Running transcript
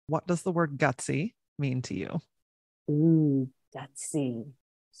what does the word gutsy mean to you? Ooh, gutsy.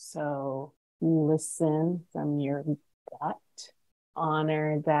 So listen from your gut,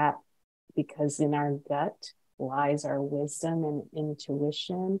 honor that because in our gut lies our wisdom and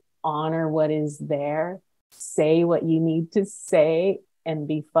intuition. Honor what is there, say what you need to say, and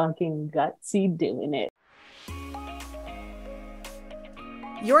be fucking gutsy doing it.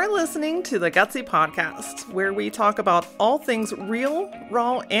 You're listening to the Gutsy Podcast, where we talk about all things real,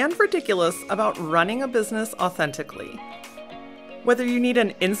 raw, and ridiculous about running a business authentically. Whether you need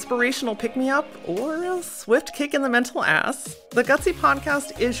an inspirational pick-me-up or a swift kick in the mental ass, the Gutsy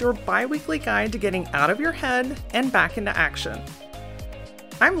Podcast is your bi-weekly guide to getting out of your head and back into action.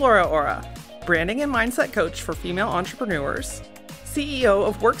 I'm Laura Ora, branding and mindset coach for female entrepreneurs, CEO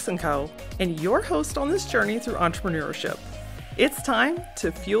of Works & Co., and your host on this journey through entrepreneurship. It's time to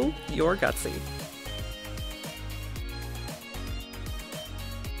fuel your gutsy.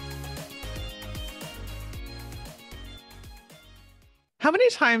 How many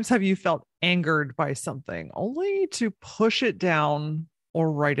times have you felt angered by something only to push it down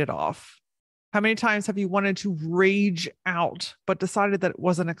or write it off? How many times have you wanted to rage out, but decided that it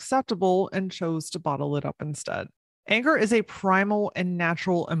wasn't acceptable and chose to bottle it up instead? Anger is a primal and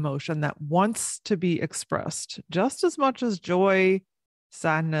natural emotion that wants to be expressed just as much as joy,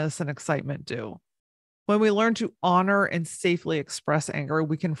 sadness, and excitement do. When we learn to honor and safely express anger,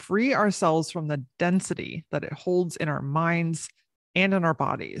 we can free ourselves from the density that it holds in our minds and in our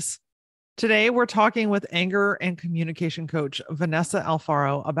bodies. Today, we're talking with anger and communication coach Vanessa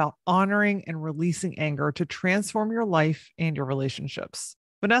Alfaro about honoring and releasing anger to transform your life and your relationships.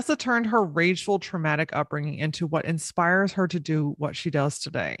 Vanessa turned her rageful, traumatic upbringing into what inspires her to do what she does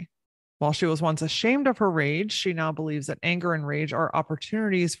today. While she was once ashamed of her rage, she now believes that anger and rage are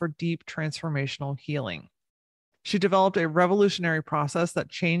opportunities for deep transformational healing. She developed a revolutionary process that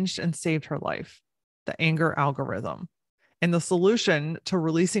changed and saved her life, the anger algorithm, and the solution to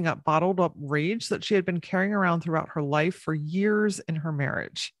releasing up bottled up rage that she had been carrying around throughout her life for years in her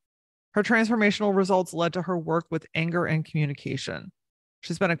marriage. Her transformational results led to her work with anger and communication.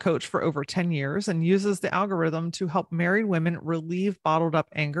 She's been a coach for over 10 years and uses the algorithm to help married women relieve bottled up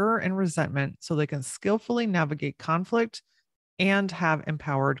anger and resentment so they can skillfully navigate conflict and have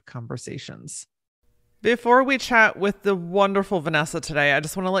empowered conversations. Before we chat with the wonderful Vanessa today, I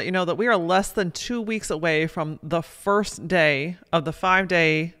just want to let you know that we are less than 2 weeks away from the first day of the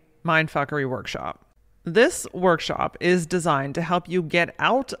 5-day Mindfuckery workshop. This workshop is designed to help you get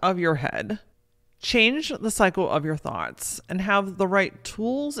out of your head, change the cycle of your thoughts, and have the right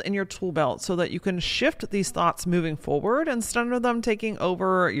tools in your tool belt so that you can shift these thoughts moving forward instead of them taking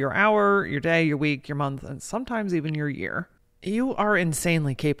over your hour, your day, your week, your month, and sometimes even your year. You are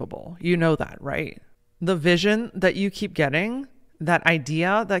insanely capable. You know that, right? The vision that you keep getting, that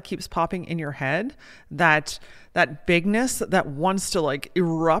idea that keeps popping in your head, that bigness that wants to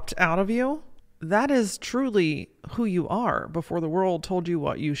erupt out of you, that is truly who you are before the world told you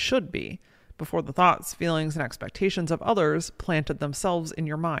what you should be, before the thoughts, feelings, and expectations of others planted themselves in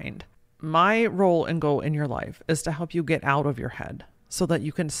your mind. My role and goal in your life is to help you get out of your head so that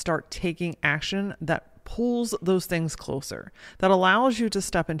you can start taking action that pulls those things closer, that allows you to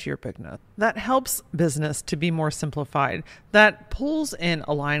step into your bigness, that helps business to be more simplified, that pulls in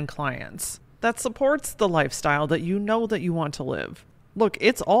aligned clients, that supports the lifestyle that you know that you want to live. Look,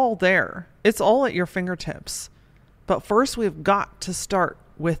 it's all there. It's all at your fingertips. But first, we've got to start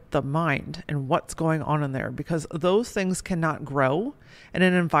with the mind and what's going on in there, because those things cannot grow in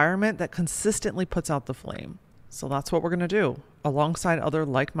an environment that consistently puts out the flame. So that's what we're going to do alongside other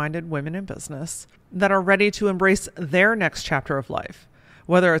like-minded women in business that are ready to embrace their next chapter of life,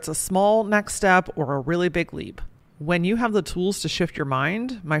 whether it's a small next step or a really big leap. When you have the tools to shift your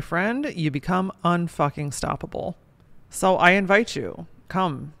mind, my friend, you become unfucking stoppable. So I invite you,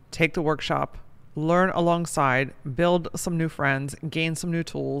 come take the workshop, learn alongside, build some new friends, gain some new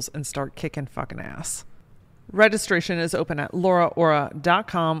tools, and start kicking fucking ass. Registration is open at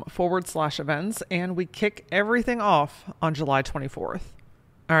lauraora.com/events, and we kick everything off on July 24th.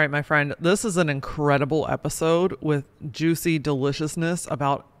 All right, my friend, this is an incredible episode with juicy deliciousness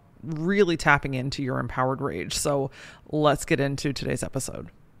about really tapping into your empowered rage. So let's get into today's episode.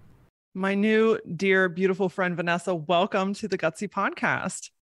 My new, dear, beautiful friend, Vanessa, welcome to the Gutsy Podcast.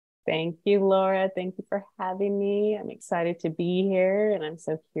 Thank you, Laura. Thank you for having me. I'm excited to be here, and I'm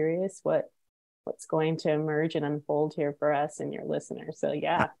so curious what's going to emerge and unfold here for us and your listeners. So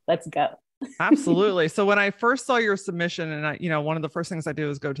yeah, let's go. Absolutely. So when I first saw your submission, and one of the first things I do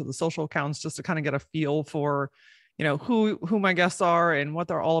is go to the social accounts just to kind of get a feel for, who my guests are and what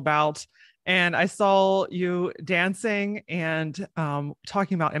they're all about. And I saw you dancing and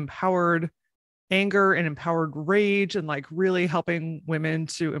talking about empowered anger and empowered rage and like really helping women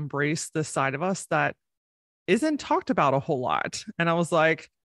to embrace this side of us that isn't talked about a whole lot. And I was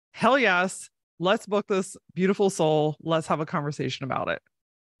like, hell yes, let's book this beautiful soul. Let's have a conversation about it.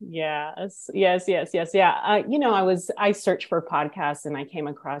 Yes. Yeah. I searched for podcasts and I came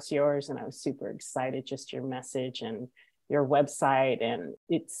across yours and I was super excited, just your message and your website. And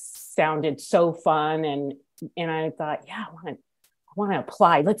it sounded so fun. And I thought, yeah, I want to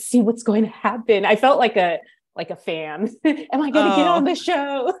apply. Let's see what's going to happen. I felt like a fan. Am I going to get on the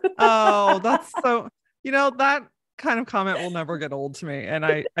show? Oh, that's so, that kind of comment will never get old to me. And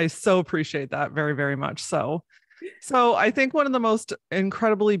I so appreciate that very, very much. So I think one of the most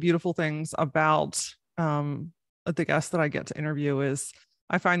incredibly beautiful things about the guests that I get to interview is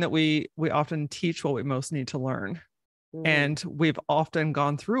I find that we often teach what we most need to learn. Mm-hmm. And we've often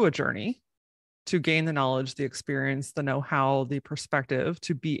gone through a journey to gain the knowledge, the experience, the know-how, the perspective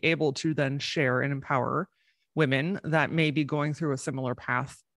to be able to then share and empower women that may be going through a similar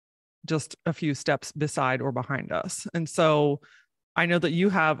path, just a few steps beside or behind us. And so I know that you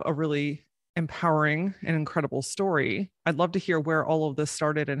have a really empowering and incredible story. I'd love to hear where all of this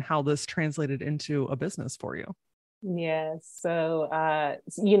started and how this translated into a business for you. Yes. So, I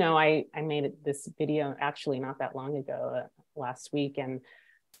made this video actually not that long ago, last week, and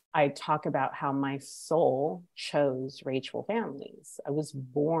I talk about how my soul chose rageful families. I was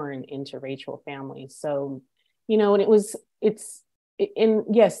born into rageful families. So, yes,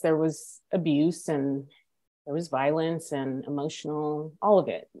 there was abuse and there was violence and emotional, all of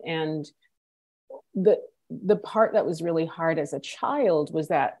it. And the part that was really hard as a child was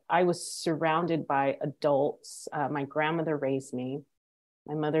that I was surrounded by adults. My grandmother raised me.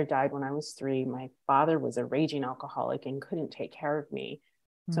 My mother died when I was 3. My father was a raging alcoholic and couldn't take care of me.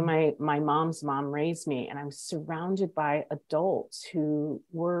 So my mom's mom raised me, and I was surrounded by adults who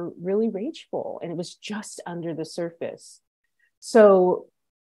were really rageful, and it was just under the surface. So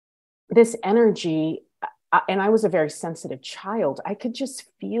this energy, and I was a very sensitive child, I could just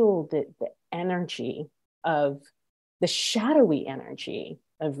feel the energy of the shadowy energy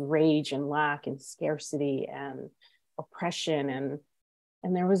of rage and lack and scarcity and oppression,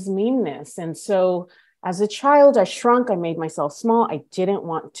 and there was meanness. And so as a child, I shrunk, I made myself small. I didn't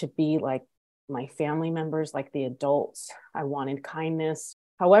want to be like my family members, like the adults. I wanted kindness.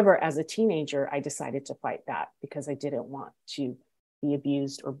 However, as a teenager, I decided to fight back because I didn't want to be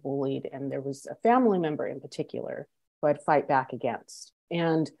abused or bullied. And there was a family member in particular who I'd fight back against.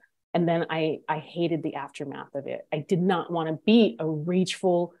 And then I hated the aftermath of it. I did not want to be a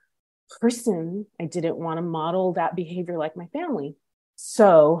rageful person. I didn't want to model that behavior like my family.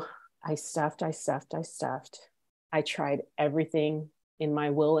 So I stuffed. I tried everything in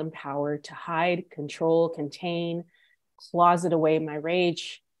my will and power to hide, control, contain, closet away my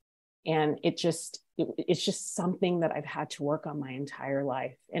rage. And it's just something that I've had to work on my entire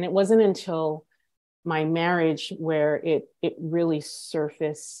life. And it wasn't until my marriage where it really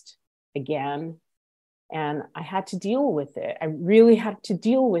surfaced again. And I had to deal with it. I really had to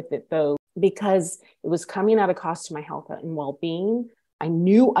deal with it, though, because it was coming at a cost to my health and well-being. I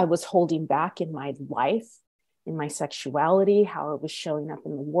knew I was holding back in my life, in my sexuality, how it was showing up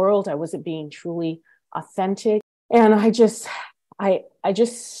in the world. I wasn't being truly authentic. And I just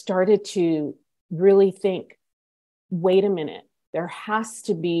started to really think, wait a minute, there has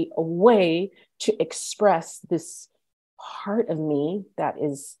to be a way to express this part of me that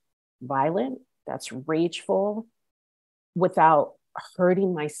is violent, that's rageful, without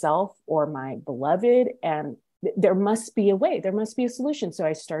hurting myself or my beloved. And there must be a way, there must be a solution. So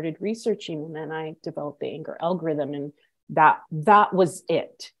I started researching, and then I developed the anger algorithm, and that was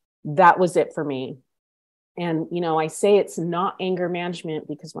it. That was it for me. And, I say it's not anger management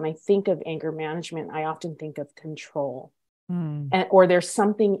because when I think of anger management, I often think of control. Or there's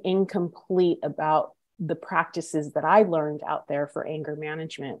something incomplete about the practices that I learned out there for anger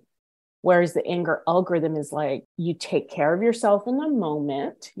management. Whereas the anger algorithm is like, you take care of yourself in the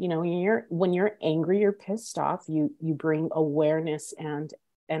moment. When you're angry, you're pissed off, you bring awareness and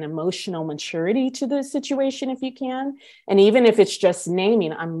an emotional maturity to the situation if you can. And even if it's just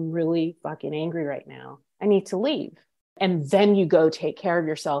naming, I'm really fucking angry right now, I need to leave. And then you go take care of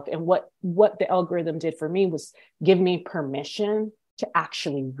yourself. And what the algorithm did for me was give me permission to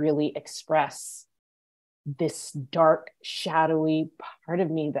actually really express this dark, shadowy part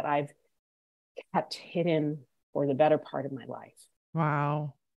of me that I've kept hidden for the better part of my life.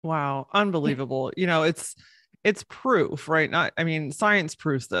 Wow. Unbelievable. It's proof, right? Science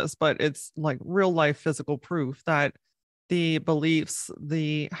proves this, but it's like real life physical proof that the beliefs,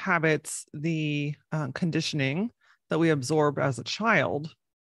 the habits, the conditioning that we absorb as a child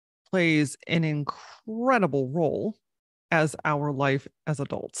plays an incredible role as our life as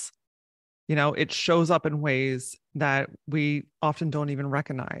adults. You know, it shows up in ways that we often don't even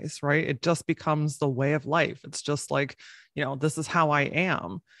recognize, right? It just becomes the way of life. It's just like, you know, this is how I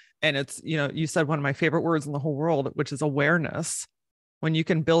am. And it's, you know, you said one of my favorite words in the whole world, which is awareness. When you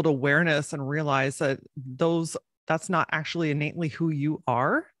can build awareness and realize that that's not actually innately who you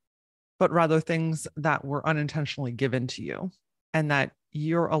are, but rather things that were unintentionally given to you, and that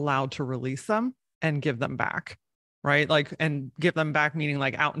you're allowed to release them and give them back, right? Like, and give them back, meaning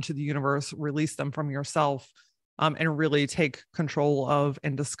like out into the universe, release them from yourself, and really take control of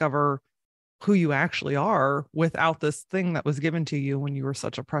and discover who you actually are without this thing that was given to you when you were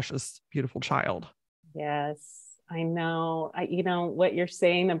such a precious, beautiful child. Yes, I know. What you're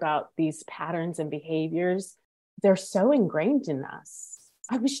saying about these patterns and behaviors, they're so ingrained in us.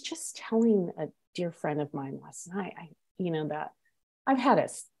 I was just telling a dear friend of mine last night, that I've had an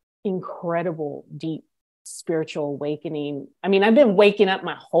incredible, deep spiritual awakening. I mean, I've been waking up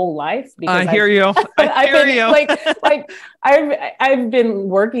my whole life because I hear you. I hear you. I've been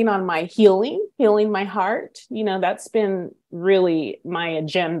working on my healing my heart. That's been really my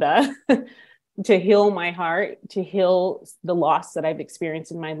agenda to heal my heart, to heal the loss that I've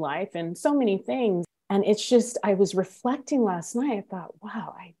experienced in my life and so many things. And it's just, I was reflecting last night. I thought,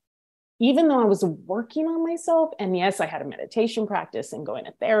 wow, even though I was working on myself, and yes, I had a meditation practice and going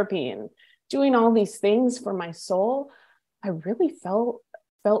to therapy and doing all these things for my soul, I really felt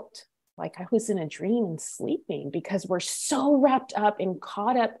like I was in a dream and sleeping, because we're so wrapped up and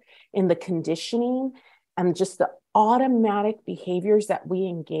caught up in the conditioning and just the automatic behaviors that we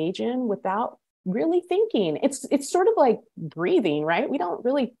engage in without really thinking. It's sort of like breathing, right? We don't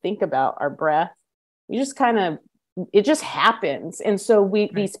really think about our breath. We just it just happens. And so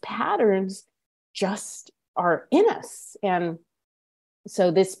these patterns just are in us. And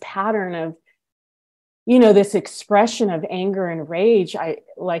so this pattern of, this expression of anger and rage,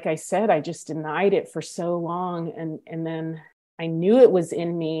 like I said, I just denied it for so long. And then I knew it was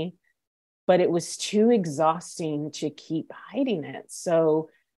in me, but it was too exhausting to keep hiding it. So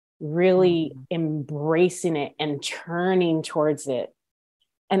really embracing it and turning towards it.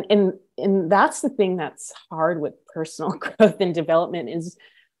 And that's the thing that's hard with personal growth and development is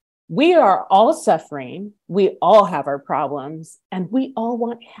we are all suffering. We all have our problems and we all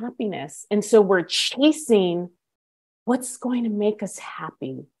want happiness. And so we're chasing what's going to make us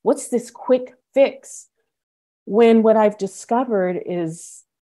happy. What's this quick fix? When what I've discovered is,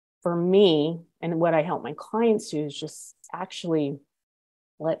 for me, and what I help my clients do, is just actually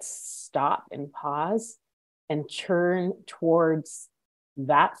let's stop and pause and turn towards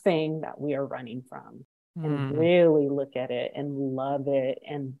that thing that we are running from and really look at it and love it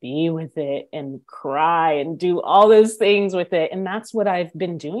and be with it and cry and do all those things with it. And that's what I've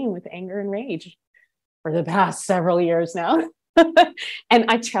been doing with anger and rage for the past several years now. And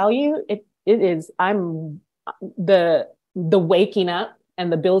I tell you, it is, the waking up and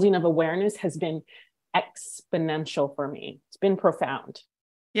the building of awareness has been exponential for me. It's been profound.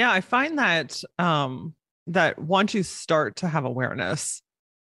 Yeah, I find that that once you start to have awareness,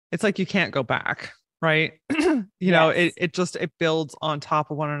 it's like you can't go back, right? You know, it builds on top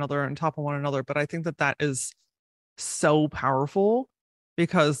of one another and top of one another. But I think that is so powerful,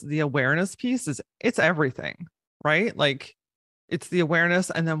 because the awareness piece it's everything, right? Like, it's the awareness,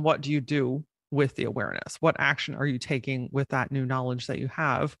 and then what do you do with the awareness? What action are you taking with that new knowledge that you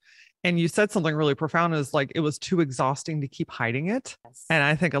have? And you said something really profound, is like, it was too exhausting to keep hiding it. Yes. And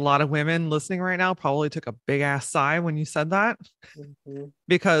I think a lot of women listening right now probably took a big ass sigh when you said that,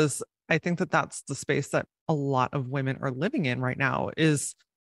 because I think that that's the space that a lot of women are living in right now, is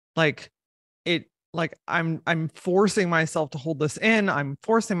like, I'm forcing myself to hold this in. I'm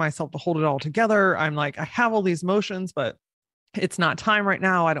forcing myself to hold it all together. I'm like, I have all these emotions, but it's not time right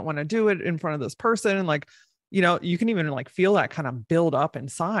now. I don't want to do it in front of this person. And like, you can even like feel that kind of build up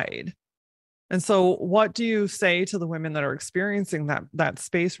inside. And so what do you say to the women that are experiencing that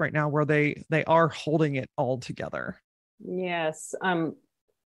space right now where they are holding it all together? Yes.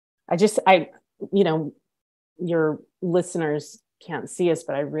 Your listeners can't see us,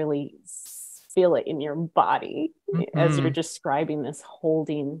 but I really feel it in your body as you're describing this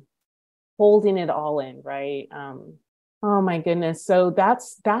holding it all in, right? Oh my goodness. So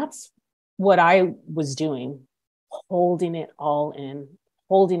that's what I was doing, holding it all in,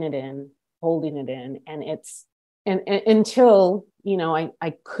 holding it in, holding it in. And until,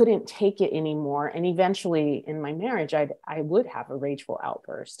 I couldn't take it anymore. And eventually in my marriage, I would have a rageful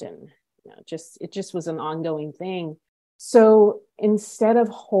outburst, and it just was an ongoing thing. So instead of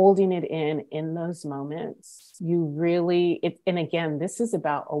holding it in those moments, you really, and again, this is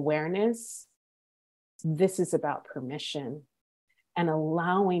about awareness. This is about permission and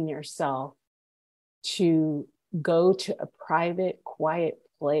allowing yourself to go to a private, quiet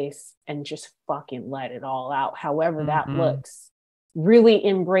place and just fucking let it all out, however that looks. Really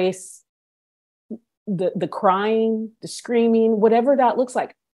embrace the crying, the screaming, whatever that looks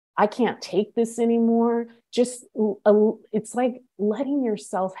like. I can't take this anymore. Just, it's like letting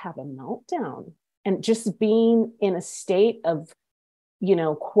yourself have a meltdown and just being in a state of,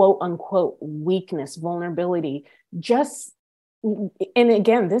 quote unquote, weakness, vulnerability. And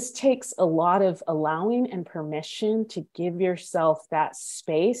again, this takes a lot of allowing and permission to give yourself that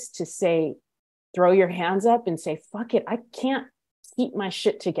space to say, throw your hands up and say, fuck it. I can't keep my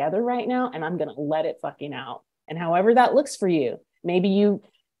shit together right now. And I'm going to let it fucking out. And however that looks for you, maybe you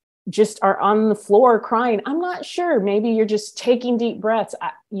just are on the floor crying. I'm not sure. Maybe you're just taking deep breaths,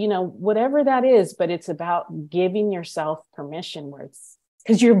 whatever that is, but it's about giving yourself permission where it's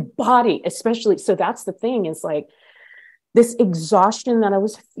because your body, especially. So that's the thing is like this exhaustion that I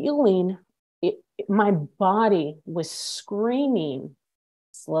was feeling, my body was screaming,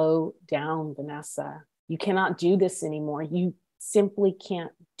 slow down, Vanessa. You cannot do this anymore. You simply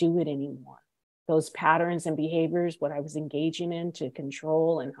can't do it anymore. Those patterns and behaviors, what I was engaging in to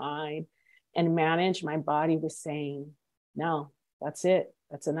control and hide and manage, my body was saying, no, that's it.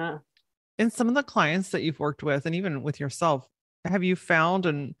 That's enough. In some of the clients that you've worked with, and even with yourself, have you found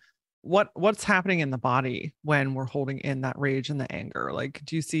and what's happening in the body when we're holding in that rage and the anger? Like,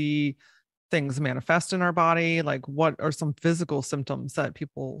 do you see things manifest in our body? Like, what are some physical symptoms that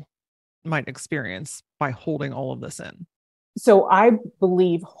people might experience by holding all of this in? So I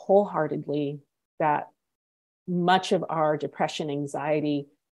believe wholeheartedly that much of our depression, anxiety,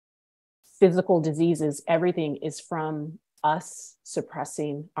 physical diseases, everything is from us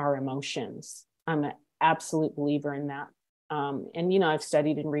suppressing our emotions. I'm an absolute believer in that. And I've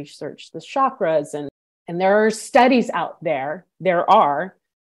studied and researched the chakras, and there are studies out there. There are,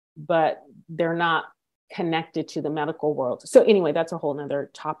 but they're not connected to the medical world. So anyway, that's a whole nother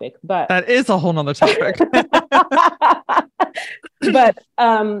topic. But that is a whole nother topic.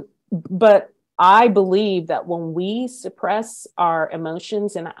 But I believe that when we suppress our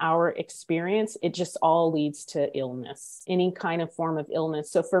emotions and our experience, it just all leads to illness, any kind of form of illness.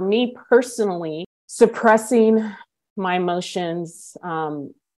 So for me personally, suppressing my emotions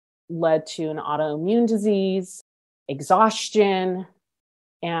led to an autoimmune disease, exhaustion,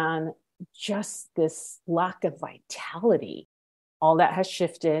 and just this lack of vitality. All that has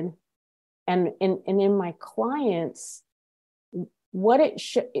shifted. And in my clients, what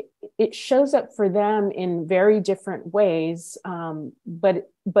it shows up for them in very different ways,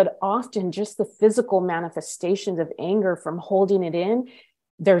 but often just the physical manifestations of anger from holding it in.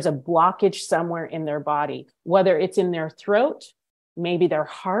 There's a blockage somewhere in their body, whether it's in their throat, maybe their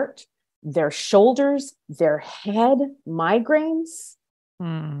heart, their shoulders, their head. Migraines.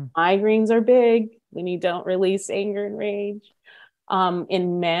 Migraines are big when you don't release anger and rage.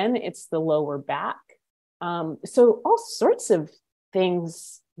 In men, it's the lower back. So all sorts of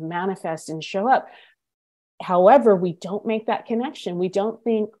things manifest and show up. However, we don't make that connection. We don't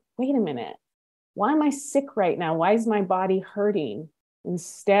think, wait a minute, why am I sick right now? Why is my body hurting?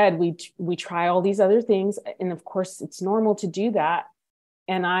 Instead, we try all these other things. And of course, it's normal to do that.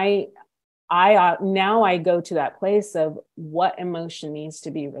 And I now I go to that place of what emotion needs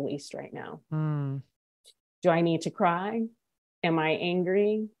to be released right now. Do I need to cry? Am I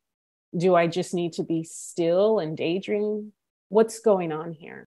angry? Do I just need to be still and daydream? What's going on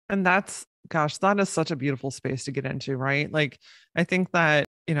here? And that is such a beautiful space to get into, right? Like, I think that,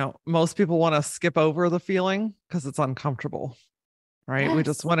 most people want to skip over the feeling because it's uncomfortable, right? Yes. We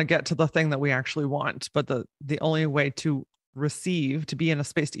just want to get to the thing that we actually want. But the only way to be in a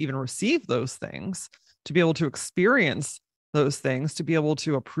space to even receive those things, to be able to experience those things, to be able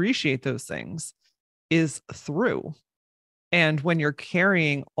to appreciate those things is through. And when you're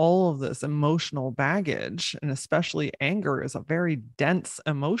carrying all of this emotional baggage, and especially anger is a very dense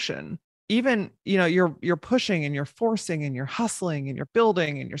emotion, even, you're pushing and you're forcing and you're hustling and you're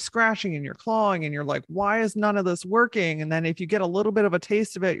building and you're scratching and you're clawing and you're like, why is none of this working? And then if you get a little bit of a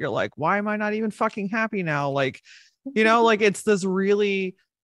taste of it, you're like, why am I not even fucking happy now? Like, like it's this really,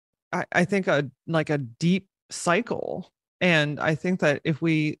 I think a deep cycle. And I think that if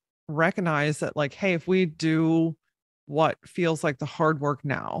we recognize that, like, hey, if we do what feels like the hard work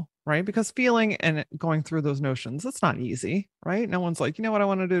now, right? Because feeling and going through those notions, it's not easy, right? No one's like, you know what I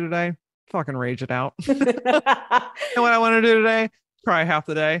want to do today? Fucking rage it out. You know what I want to do today? Cry half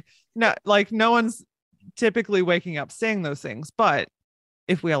the day. No, like no one's typically waking up saying those things. But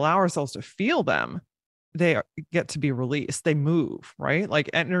if we allow ourselves to feel them, get to be released. They move, right? Like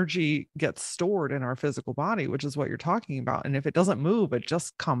energy gets stored in our physical body, which is what you're talking about. And if it doesn't move, it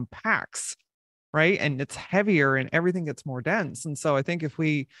just compacts, right? And it's heavier and everything gets more dense. And so I think if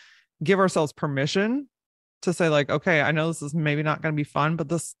we give ourselves permission to say like, okay, I know this is maybe not going to be fun, but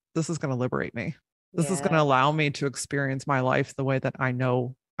this is going to liberate me. This is going to Yes. allow me to experience my life the way that I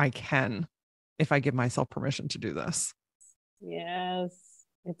know I can if I give myself permission to do this. Yes.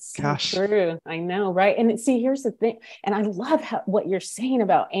 It's so Gosh. true. I know, right? And see, here's the thing. And I love what you're saying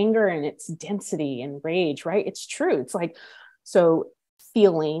about anger and its density and rage, right? It's true. It's like, so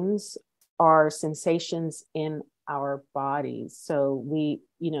feelings are sensations in our bodies. So we,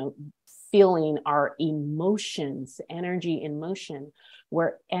 feeling our emotions, energy in motion.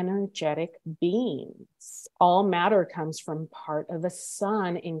 We're energetic beings. All matter comes from part of the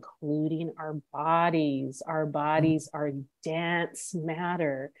sun, including our bodies. Our bodies are dense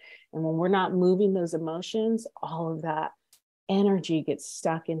matter. And when we're not moving those emotions, all of that energy gets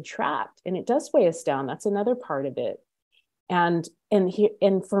stuck and trapped. And it does weigh us down. That's another part of it. And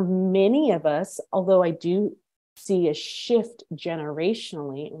for many of us, although I do see a shift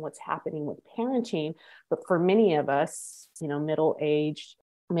generationally in what's happening with parenting, but for many of us, middle-aged,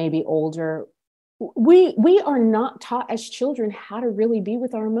 maybe older, we are not taught as children how to really be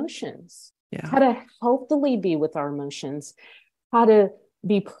with our emotions, how to healthily be with our emotions, how to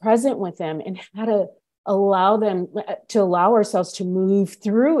be present with them, and how to allow ourselves to move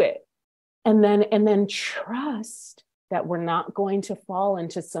through it, and then trust that we're not going to fall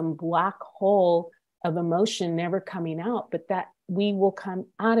into some black hole of emotion never coming out, but that we will come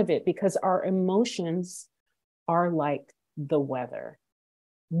out of it, because our emotions are like the weather,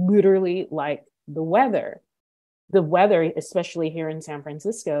 literally like the weather. The weather, especially here in San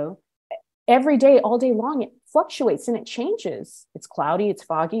Francisco, every day, all day long, it fluctuates and it changes. It's cloudy, it's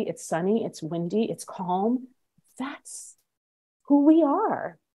foggy, it's sunny, it's windy, it's calm. That's who we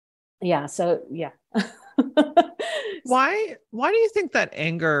are. Yeah. So, yeah. Why do you think that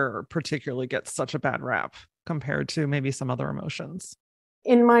anger particularly gets such a bad rap compared to maybe some other emotions?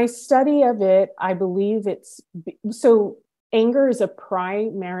 In my study of it, I believe so anger is a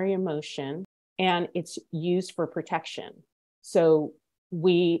primary emotion and it's used for protection. So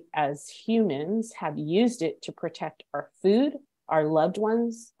we as humans have used it to protect our food, our loved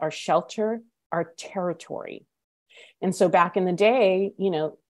ones, our shelter, our territory. And so back in the day,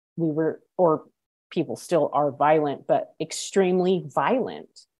 people still are violent, but extremely violent,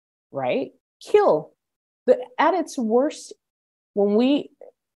 right? Kill. But at its worst, when we,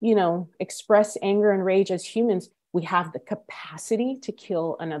 express anger and rage as humans, we have the capacity to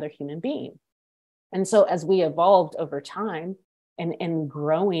kill another human being. And so as we evolved over time and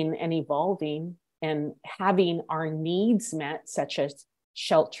growing and evolving and having our needs met, such as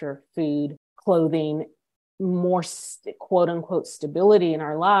shelter, food, clothing, more quote unquote stability in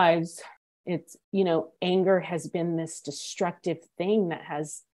our lives, it's, anger has been this destructive thing that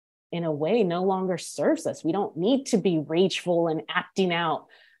has, in a way, no longer serves us. We don't need to be rageful and acting out.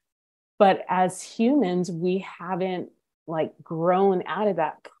 But as humans, we haven't grown out of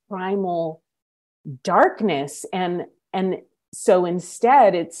that primal darkness. And so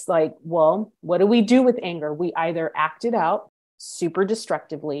instead it's like, well, what do we do with anger? We either act it out super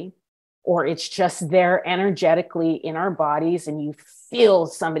destructively, or it's just there energetically in our bodies and you feel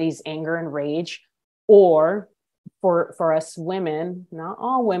somebody's anger and rage. Or for us women, not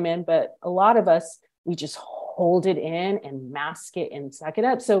all women, but a lot of us, we just hold it in and mask it and suck it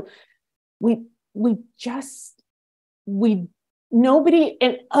up. So nobody,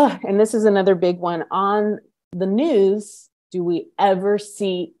 and this is another big one on the news. Do we ever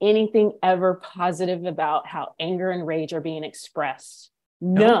see anything ever positive about how anger and rage are being expressed?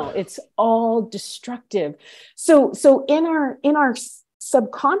 No, it's all destructive. So in our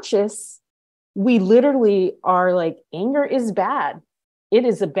subconscious, we literally are like, anger is bad. It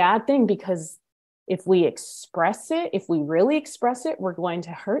is a bad thing, because if we express it, if we really express it, we're going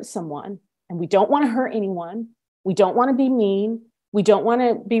to hurt someone, and we don't want to hurt anyone. We don't want to be mean. We don't want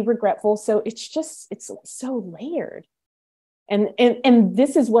to be regretful. So it's so layered. And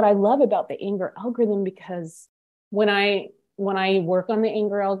this is what I love about the anger algorithm, because when I work on the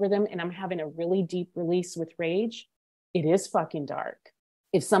anger algorithm and I'm having a really deep release with rage, it is fucking dark.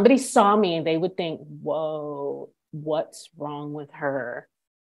 If somebody saw me, they would think, whoa, what's wrong with her?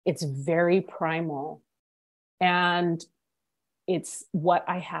 It's very primal. And it's what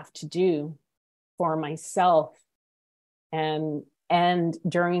I have to do for myself. And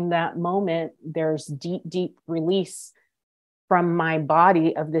during that moment, there's deep, deep release from my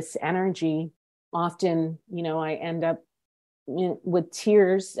body of this energy. often, I end up with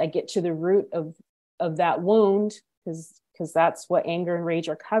tears. I get to the root of that wound, because that's what anger and rage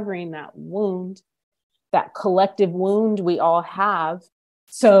are covering, that wound, that collective wound we all have.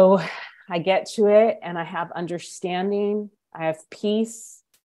 So I get to it and I have understanding, I have peace,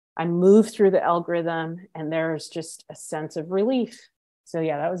 I move through the algorithm, and there's just a sense of relief. So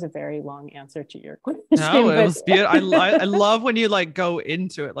yeah, that was a very long answer to your question. No, it was beautiful. I love when you like go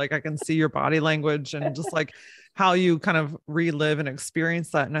into it. Like I can see your body language and just like how you kind of relive and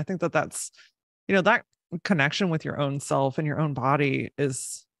experience that. And I think that that's, that connection with your own self and your own body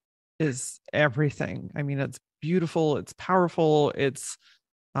is everything. I mean, it's beautiful. It's powerful. It's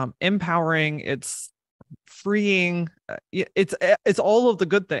empowering. It's freeing. It's all of the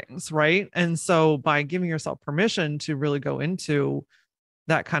good things, right? And so by giving yourself permission to really go into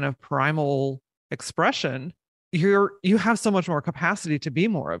that kind of primal expression, you have so much more capacity to be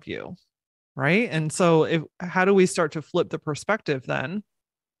more of you, right? And so how do we start to flip the perspective then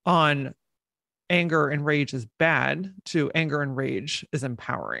on anger and rage is bad to anger and rage is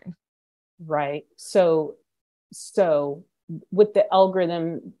empowering? Right. So with the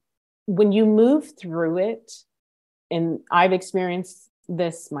algorithm, when you move through it, and I've experienced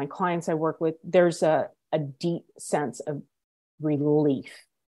this, my clients I work with, there's a deep sense of relief.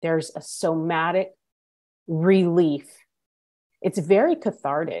 There's a somatic relief. It's very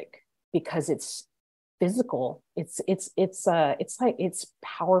cathartic because it's physical. It's like it's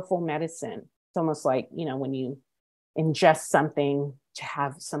powerful medicine. It's almost like, when you ingest something to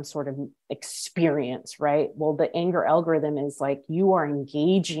have some sort of experience, right? Well, the anger algorithm is like you are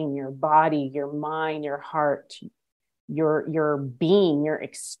engaging your body, your mind, your heart, your being, your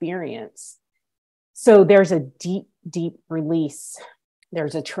experience. So there's a deep, deep release.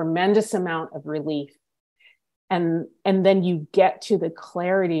 There's a tremendous amount of relief. And then you get to the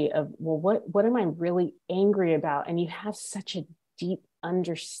clarity of, well, what am I really angry about? And you have such a deep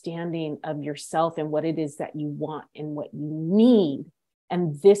understanding of yourself and what it is that you want and what you need.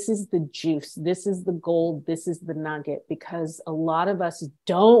 And this is the juice. This is the gold. This is the nugget, because a lot of us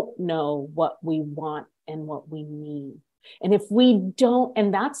don't know what we want and what we need. And if we don't,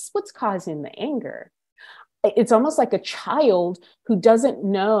 and that's what's causing the anger. It's almost like a child who doesn't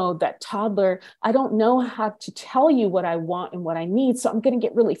know, that toddler, I don't know how to tell you what I want and what I need, so I'm going to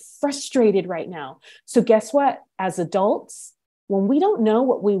get really frustrated right now. So guess what? As adults, when we don't know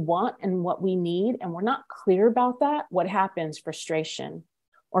what we want and what we need, and we're not clear about that, what happens? Frustration.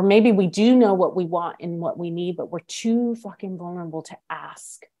 Or maybe we do know what we want and what we need, but we're too fucking vulnerable to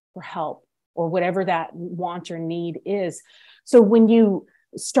ask for help or whatever that want or need is. So when you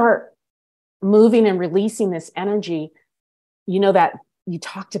start moving and releasing this energy, that you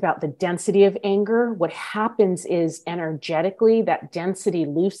talked about the density of anger. What happens is energetically that density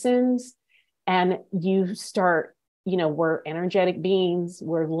loosens, and you start, we're energetic beings,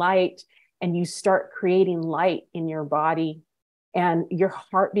 we're light, and you start creating light in your body, and your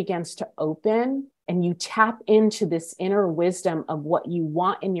heart begins to open, and you tap into this inner wisdom of what you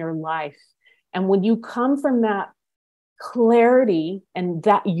want in your life. And when you come from that clarity and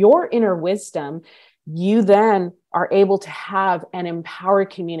that your inner wisdom, you then are able to have an empowered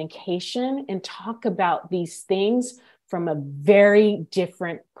communication and talk about these things from a very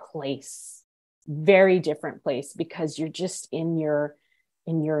different place, because you're just in your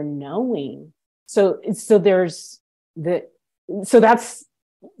knowing. So that's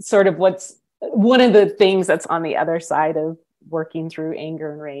sort of what's one of the things that's on the other side of working through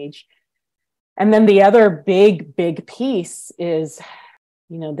anger and rage. And then the other big, big piece is,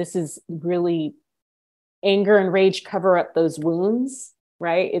 this is really anger and rage cover up those wounds,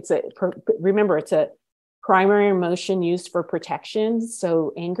 right? Remember, it's a primary emotion used for protection.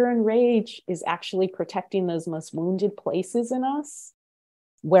 So anger and rage is actually protecting those most wounded places in us,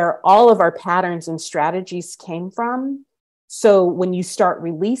 where all of our patterns and strategies came from. So when you start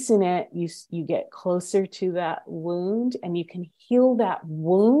releasing it, you get closer to that wound, and you can heal that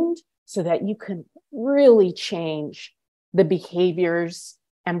wound so that you can really change the behaviors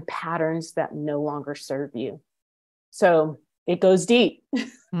and patterns that no longer serve you. So it goes deep.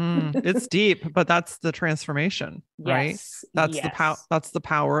 It's deep, but that's the transformation, right? Yes. That's yes. that's the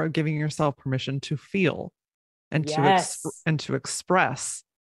power of giving yourself permission to feel and Yes. to express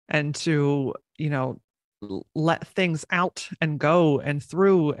and to, let things out and go and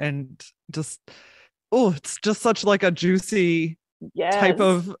through, and just, it's just such like a juicy type Yes.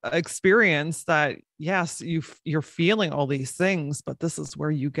 of experience that, yes, you're feeling all these things, but this is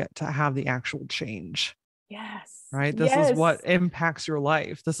where you get to have the actual change. Yes. Right? This is what Yes. impacts your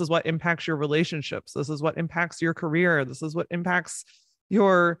life. This is what impacts your relationships. This is what impacts your career. This is what impacts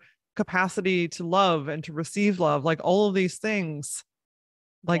your capacity to love and to receive love, like all of these things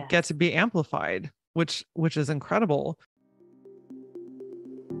like get Yes. to be amplified, which is incredible.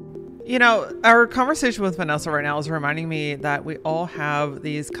 You know, our conversation with Vanessa right now is reminding me that we all have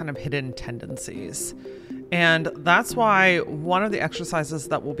these kind of hidden tendencies. And that's why one of the exercises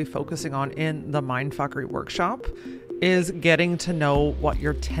that we'll be focusing on in the Mindfuckery workshop is getting to know what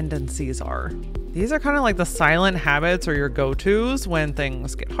your tendencies are. These are kind of like the silent habits or your go-tos when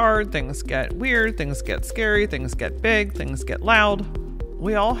things get hard, things get weird, things get scary, things get big, things get loud.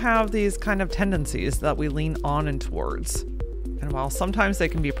 We all have these kind of tendencies that we lean on and towards. And while sometimes they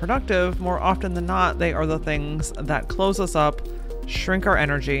can be productive, more often than not, they are the things that close us up, shrink our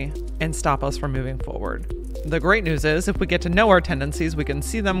energy, and stop us from moving forward. The great news is if we get to know our tendencies, we can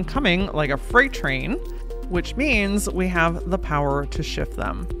see them coming like a freight train, which means we have the power to shift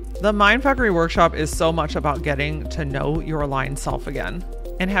them. The Mindfuckery workshop is so much about getting to know your aligned self again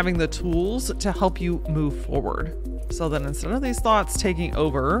and having the tools to help you move forward. So that instead of these thoughts taking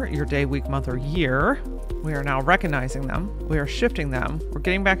over your day, week, month, or year, we are now recognizing them, we are shifting them, we're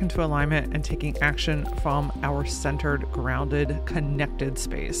getting back into alignment and taking action from our centered, grounded, connected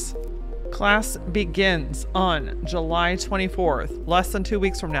space. Class begins on July 24th, less than 2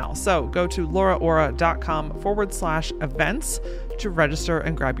 weeks from now. So go to lauraora.com/events to register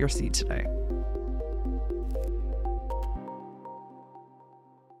and grab your seat today.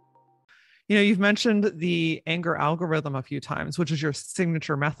 You know, you've mentioned the anger algorithm a few times, which is your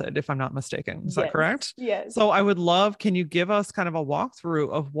signature method, if I'm not mistaken. Is that correct? Yes. So I would love, can you give us kind of a walkthrough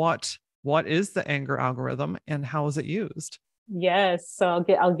of what is the anger algorithm and how is it used? Yes. So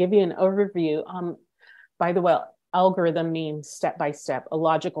I'll give you an overview. By the way, algorithm means step-by-step, a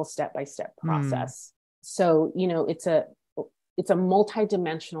logical step-by-step process. So, you know, it's a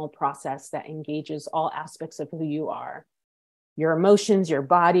multi-dimensional process that engages all aspects of who you are. Your emotions, your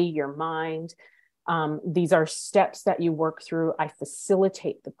body, your mind. These are steps that you work through. I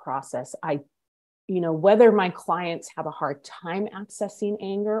facilitate the process. Whether my clients have a hard time accessing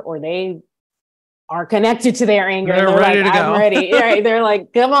anger or they are connected to their anger, they're ready like, to go. I'm ready. Right? They're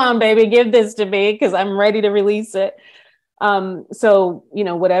like, come on, baby, give this to me because I'm ready to release it. So,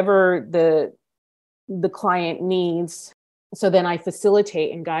 whatever the client needs. So then I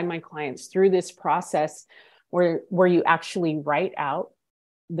facilitate and guide my clients through this process where you actually write out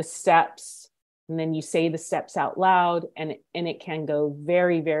the steps and then you say the steps out loud, and it can go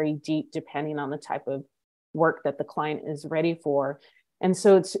very, very deep depending on the type of work that the client is ready for. And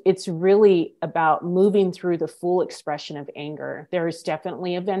so it's really about moving through the full expression of anger. There is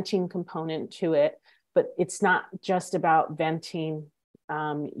definitely a venting component to it, but it's not just about venting.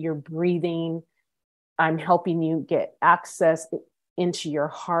 You're breathing. I'm helping you get access into your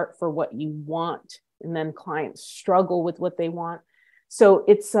heart for what you want. And then clients struggle with what they want. So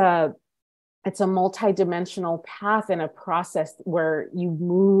it's a multi-dimensional path and a process where you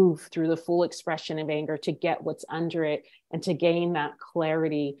move through the full expression of anger to get what's under it and to gain that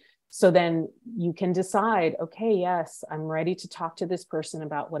clarity. So then you can decide, okay, yes, I'm ready to talk to this person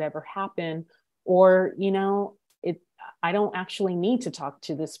about whatever happened. Or, I don't actually need to talk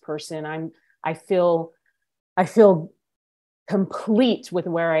to this person. I feel complete with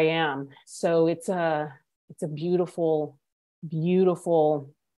where I am. So it's a beautiful,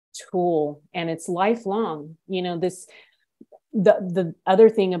 beautiful tool, and it's lifelong. The other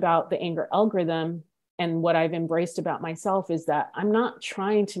thing about the anger algorithm and what I've embraced about myself is that I'm not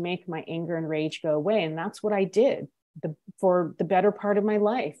trying to make my anger and rage go away. And that's what I did for the better part of my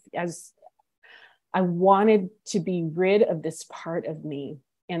life, as I wanted to be rid of this part of me.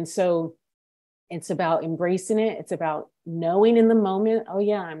 And so it's about embracing it. It's about knowing in the moment, oh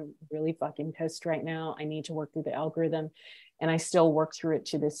yeah, I'm really fucking pissed right now. I need to work through the algorithm. And I still work through it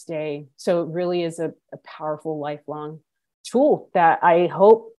to this day. So it really is a powerful lifelong tool that I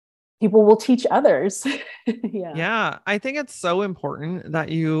hope people will teach others. Yeah. I think it's so important that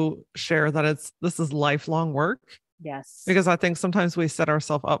you share that this is lifelong work. Yes. Because I think sometimes we set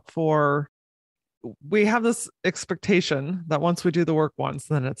ourselves up we have this expectation that once we do the work once,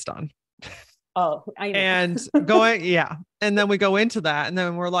 then it's done. Oh, I know. And and then we go into that and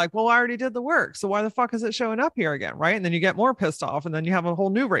then we're like, well, I already did the work. So why the fuck is it showing up here again? Right. And then you get more pissed off and then you have a whole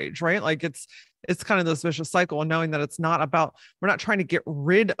new rage, right? Like it's kind of this vicious cycle, and knowing that we're not trying to get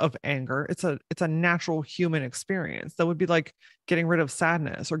rid of anger. It's a natural human experience that would be like getting rid of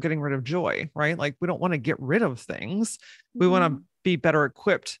sadness or getting rid of joy, right? Like we don't want to get rid of things. We want to be better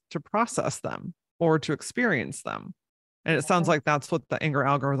equipped to process them or to experience them. And it sounds like that's what the anger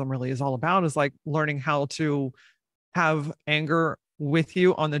algorithm really is all about, is like learning how to have anger with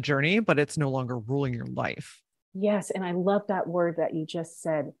you on the journey, but it's no longer ruling your life. Yes. And I love that word that you just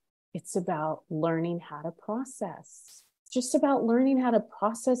said, It's about learning how to process. It's just about learning how to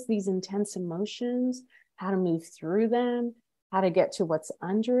process these intense emotions, how to move through them, how to get to what's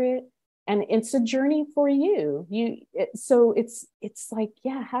under it. And it's a journey for you. So it's like,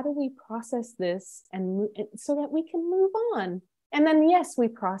 yeah, how do we process this and so that we can move on? And then, yes, we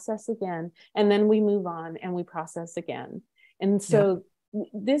process again, and then we move on and we process again. And so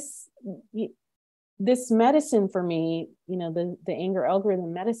this medicine for me, the anger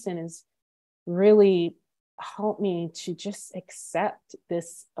algorithm medicine is really helped me to just accept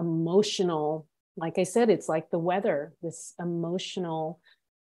this emotional, like I said, it's like the weather, this emotional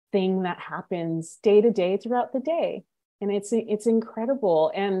thing that happens day to day throughout the day. And it's incredible.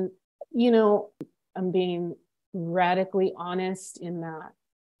 And, I'm being radically honest in that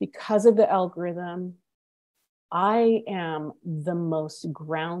because of the algorithm, I am the most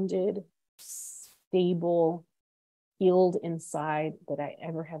grounded, stable, healed inside that I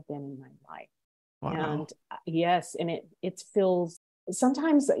ever have been in my life. Wow. And yes, and it feels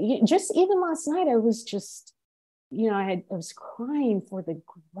sometimes, just even last night, I was just, I was crying for the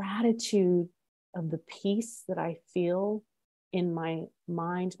gratitude of the peace that I feel in my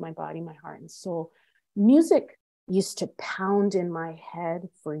mind, my body, my heart, and soul. Music used to pound in my head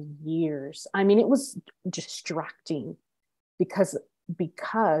for years. I mean, it was distracting because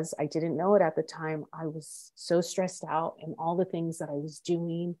I didn't know it at the time. I was so stressed out and all the things that I was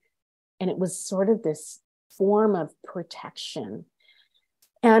doing. And it was sort of this form of protection.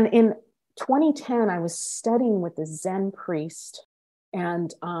 And in 2010, I was studying with a Zen priest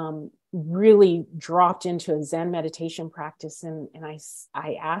and really dropped into a Zen meditation practice. And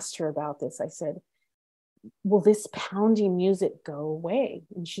I asked her about this. I said, will this pounding music go away?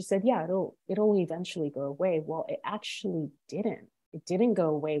 And she said, yeah, it'll eventually go away. Well, it actually didn't. It didn't go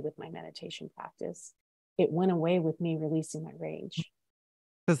away with my meditation practice. It went away with me releasing my rage.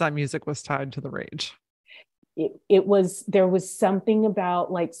 Because that music was tied to the rage. There was something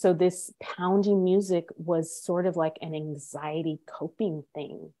about so this pounding music was sort of like an anxiety coping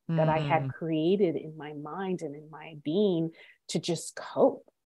thing that I had created in my mind and in my being to just cope.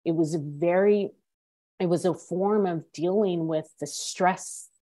 It was a form of dealing with the stress,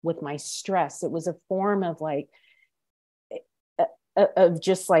 with my stress. It was a form of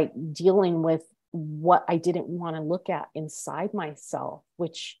just like dealing with what I didn't want to look at inside myself,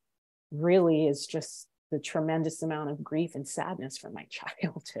 which really is just the tremendous amount of grief and sadness from my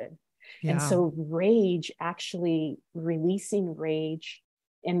childhood. Yeah. And so releasing rage,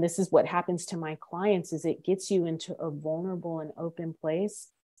 and this is what happens to my clients, is it gets you into a vulnerable and open place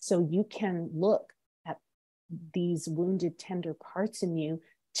so you can look at these wounded, tender parts in you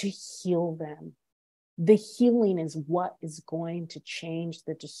to heal them. The healing is what is going to change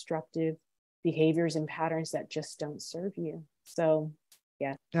the destructive behaviors and patterns that just don't serve you. So,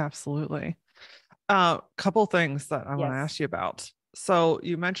 yeah. Absolutely. Couple things that I want to ask you about. So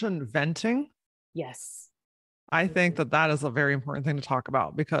you mentioned venting. Yes. I think that is a very important thing to talk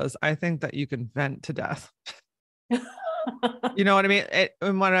about because I think that you can vent to death. You know what I mean?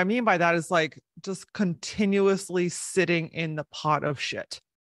 And what I mean by that is like just continuously sitting in the pot of shit,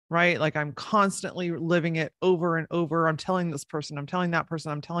 right? Like I'm constantly living it over and over. I'm telling this person, I'm telling that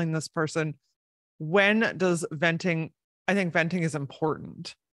person, I'm telling this person. When does venting, I think venting is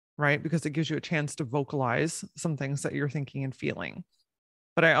important, right? Because it gives you a chance to vocalize some things that you're thinking and feeling.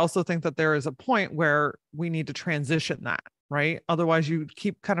 But I also think that there is a point where we need to transition that, right? Otherwise, you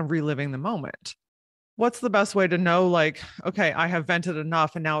keep kind of reliving the moment. What's the best way to know, like, okay, I have vented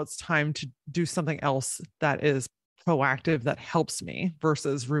enough and now it's time to do something else that is proactive that helps me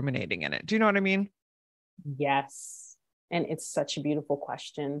versus ruminating in it? Do you know what I mean? Yes. And it's such a beautiful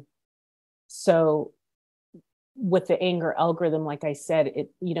question. So with the anger algorithm, like I said,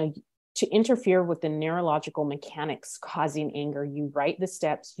 to interfere with the neurological mechanics causing anger, you write the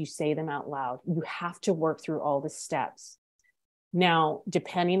steps, you say them out loud. You have to work through all the steps. Now,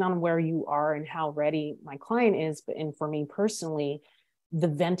 depending on where you are and how ready my client is, and for me personally, the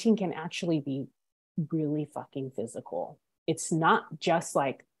venting can actually be really fucking physical. It's not just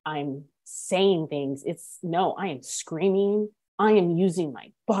like I'm saying things. No, I am screaming. I am using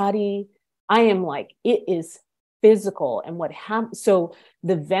my body. I am like, it is physical. And what happens, so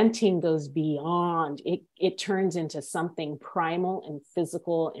the venting goes beyond, it turns into something primal and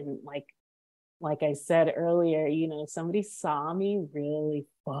physical. And like I said earlier, somebody saw me really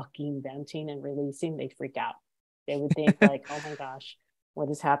fucking venting and releasing, they'd freak out. They would think like, oh my gosh, what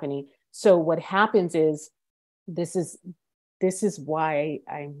is happening? So what happens is, this is why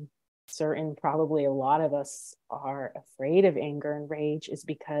I'm certain probably a lot of us are afraid of anger and rage, is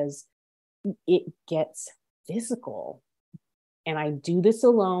because it gets physical. And I do this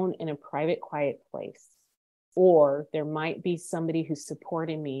alone in a private, quiet place. Or there might be somebody who's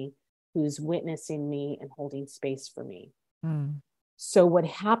supporting me, who's witnessing me and holding space for me. Mm. So what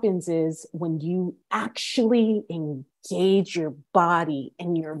happens is when you actually engage your body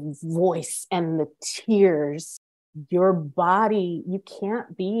and your voice and the tears, your body, you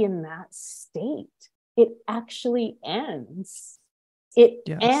can't be in that state. It actually ends. It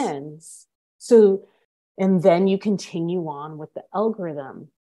Yes. ends. So, and then you continue on with the algorithm.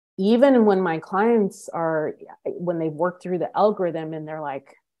 Even when my clients are, when they've worked through the algorithm and they're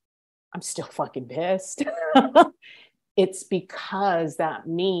like, I'm still fucking pissed. It's because that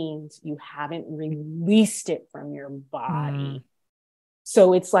means you haven't released it from your body. Mm.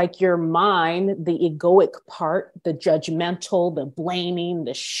 So it's like your mind, the egoic part, the judgmental, the blaming,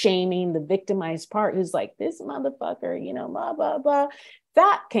 the shaming, the victimized part, who's like, this motherfucker, you know, blah, blah, blah.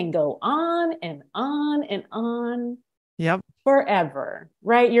 That can go on and on and on Yep. forever,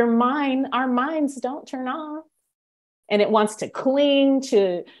 right? Your mind, our minds don't turn off. And it wants to cling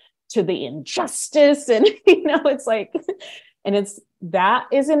to the injustice. And, you know, it's like, and it's, that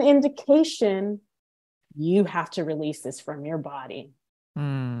is an indication you have to release this from your body.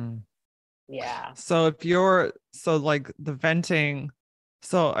 Mm. Yeah. So if you're so like the venting,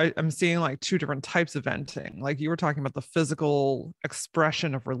 so I'm seeing like two different types of venting. Like you were talking about the physical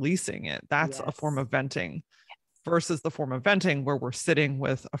expression of releasing it. That's a form Yes. of venting versus the form of venting where we're sitting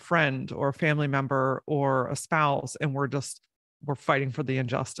with a friend or a family member or a spouse and we're fighting for the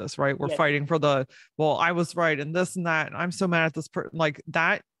injustice, right? We're Yes. fighting for the, well, I was right and this and that. And I'm so mad at this person. Like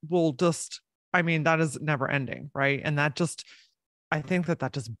that will just, I mean, that is never ending, right? And that just, I think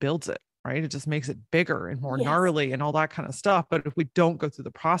that just builds it, right? It just makes it bigger and more Yes. gnarly and all that kind of stuff. But if we don't go through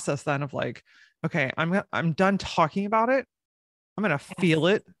the process then of like, okay, I'm done talking about it. I'm going to feel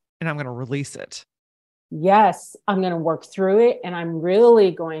Yes. it and I'm going to release it. Yes. I'm going to work through it. And I'm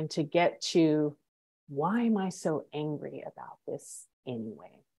really going to get to, why am I so angry about this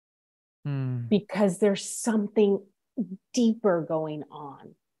anyway? Hmm. Because there's something deeper going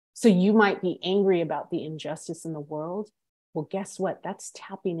on. So you might be angry about the injustice in the world. Well, guess what? That's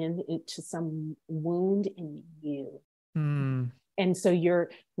tapping into some wound in you. Hmm. And so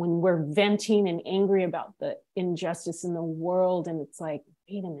when we're venting and angry about the injustice in the world, and it's like,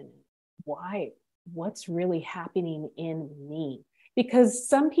 wait a minute, why? What's really happening in me? Because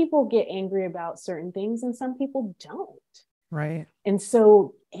some people get angry about certain things and some people don't. Right. And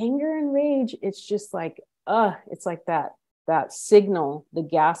so anger and rage, it's just like, it's like that signal, the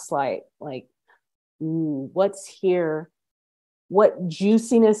gaslight, like, what's here? What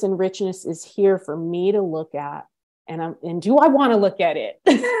juiciness and richness is here for me to look at? And do I want to look at it?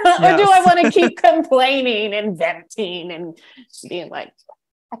 Or do I Yes. want to keep complaining and venting and being like,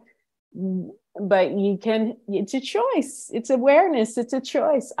 but it's a choice. It's awareness. It's a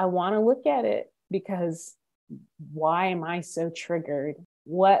choice. I want to look at it because why am I so triggered?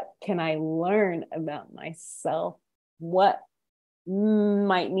 What can I learn about myself? What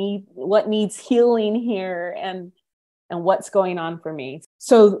what needs healing here? And what's going on for me.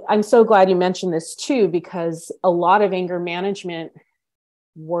 So I'm so glad you mentioned this too, because a lot of anger management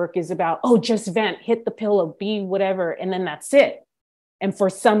work is about, oh, just vent, hit the pillow, be whatever, and then that's it. And for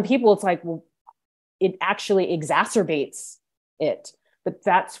some people, it's like, well, it actually exacerbates it. But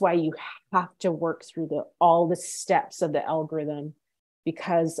that's why you have to work through all the steps of the algorithm,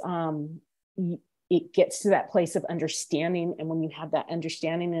 because it gets to that place of understanding. And when you have that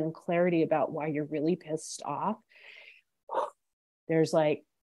understanding and clarity about why you're really pissed off, there's like,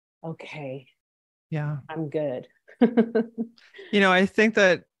 okay, Yeah. I'm good. I think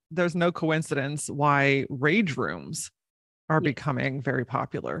that there's no coincidence why rage rooms are Yeah. becoming very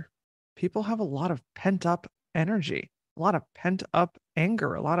popular. People have a lot of pent up energy, a lot of pent up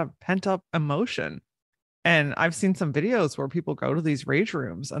anger, a lot of pent up emotion. And I've seen some videos where people go to these rage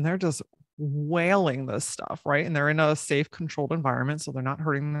rooms and they're just wailing this stuff, right? And they're in a safe, controlled environment. So they're not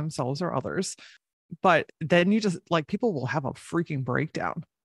hurting themselves or others. But then you just like people will have a freaking breakdown.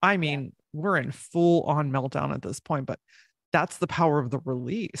 I Yeah. mean, we're in full on meltdown at this point, but that's the power of the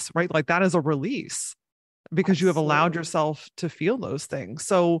release, right? Like that is a release because you have allowed Absolutely. yourself to feel those things.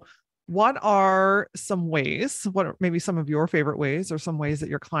 So, what are some ways, what are maybe some of your favorite ways, or some ways that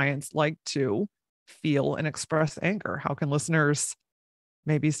your clients like to feel and express anger? How can listeners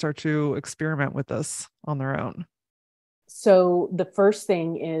maybe start to experiment with this on their own? So the first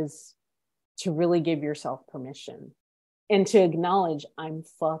thing is to really give yourself permission and to acknowledge I'm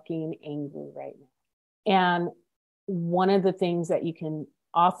fucking angry right now. And one of the things that you can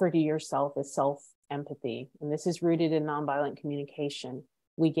offer to yourself is self empathy. And this is rooted in nonviolent communication.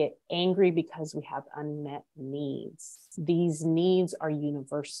 We get angry because we have unmet needs. These needs are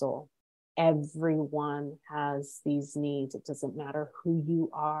universal. Everyone has these needs. It doesn't matter who you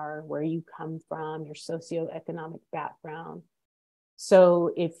are, where you come from, your socioeconomic background.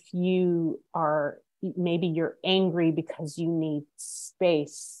 So if you are, maybe you're angry because you need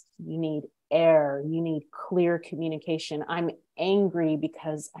space, you need air, you need clear communication. I'm angry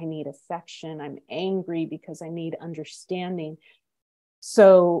because I need affection. I'm angry because I need understanding.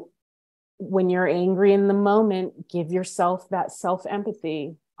 So when you're angry in the moment, give yourself that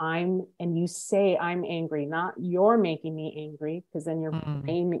self-empathy. And you say, I'm angry, not you're making me angry, because then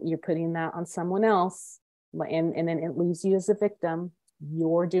you're putting that on someone else. And then it leaves you as a victim.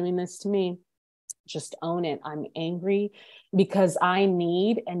 You're doing this to me. Just own it. I'm angry because I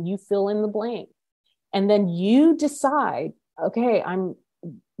need, and you fill in the blank. And then you decide, okay,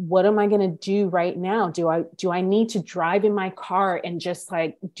 what am I going to do right now? Do I need to drive in my car and just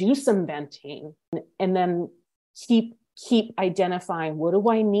like do some venting, and then keep identifying, what do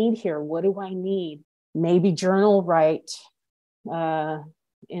I need here? What do I need? Maybe journal write,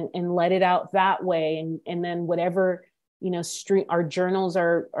 and let it out that way. And then whatever, our journals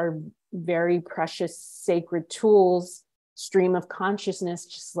are very precious, sacred tools, stream of consciousness.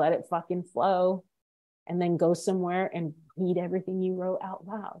 Just let it fucking flow, and then go somewhere and read everything you wrote out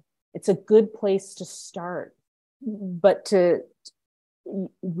loud. It's a good place to start, but to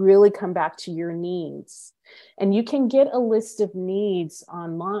really come back to your needs. And you can get a list of needs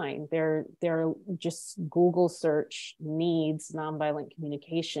online. They're just Google search needs, nonviolent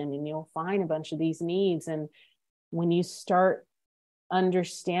communication, and you'll find a bunch of these needs. And when you start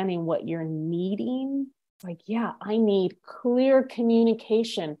understanding what you're needing, like, yeah, I need clear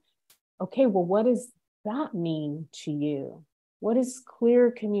communication. Okay, well, what does that mean to you? What does clear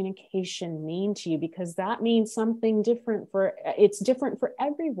communication mean to you? Because that means something different it's different for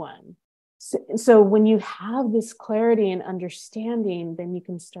everyone. So when you have this clarity and understanding, then you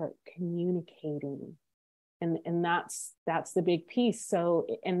can start communicating. And that's the big piece. So,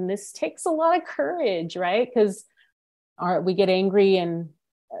 and this takes a lot of courage, right? Because we get angry and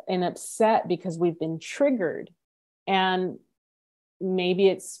upset because we've been triggered. And maybe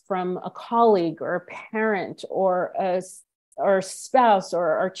it's from a colleague or a parent or a spouse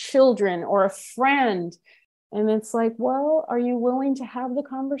or our children or a friend. And it's like, well, are you willing to have the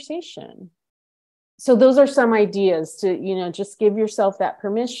conversation? So those are some ideas to, just give yourself that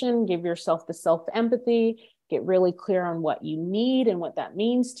permission, give yourself the self-empathy, get really clear on what you need and what that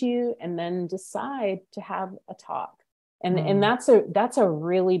means to you, and then decide to have a talk. And that's a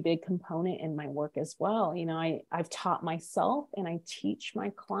really big component in my work as well. I've taught myself and I teach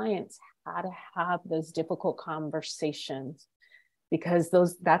my clients how to have those difficult conversations, because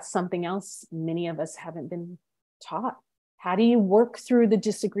that's something else many of us haven't been taught. How do you work through the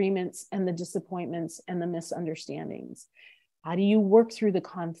disagreements and the disappointments and the misunderstandings? How do you work through the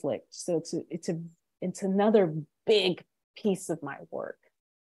conflict? So it's another big piece of my work.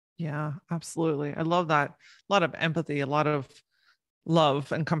 Yeah, absolutely. I love that. A lot of empathy, a lot of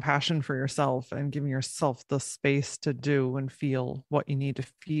love and compassion for yourself, and giving yourself the space to do and feel what you need to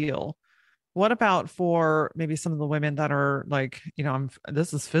feel. What about for maybe some of the women that are like,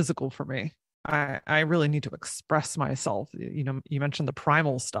 this is physical for me. I really need to express myself. You mentioned the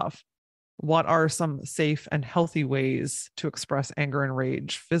primal stuff. What are some safe and healthy ways to express anger and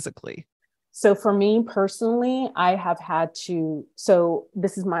rage physically? So for me personally, I have had to, so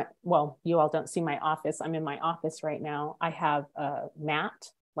this is you all don't see my office. I'm in my office right now. I have a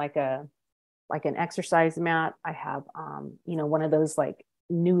mat, like an exercise mat. I have, one of those like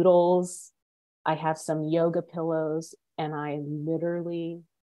noodles. I have some yoga pillows, and I literally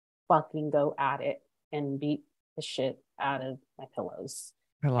fucking go at it and beat the shit out of my pillows.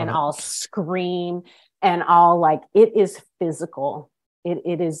 I love and it. I'll scream, and I'll it is physical.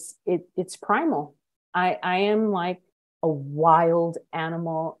 It's primal. I am like a wild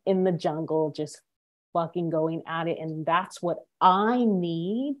animal in the jungle, just fucking going at it. And that's what I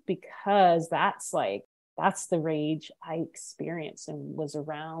need, because that's the rage I experienced and was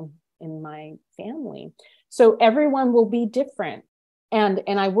around in my family. So everyone will be different. And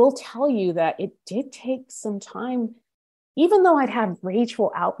I will tell you that it did take some time. Even though I'd have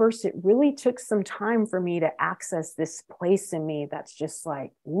rageful outbursts, it really took some time for me to access this place in me that's just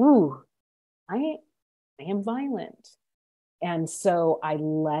like, ooh, I am violent. And so I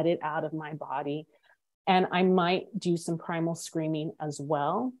let it out of my body. And I might do some primal screaming as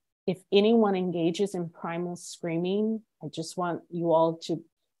well. If anyone engages in primal screaming, I just want you all to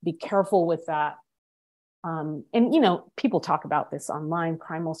be careful with that. And people talk about this online,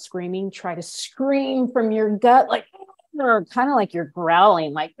 primal screaming. Try to scream from your gut, like, or kind of like you're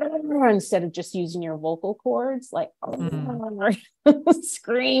growling, like instead of just using your vocal cords, like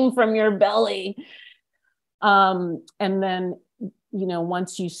scream from your belly. And then,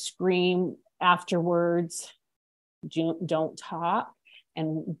 once you scream afterwards, don't talk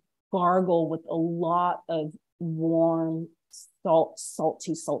and gargle with a lot of warm,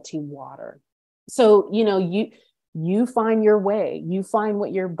 salty water. So, you find your way, you find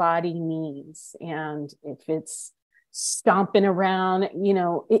what your body needs. And if it's stomping around,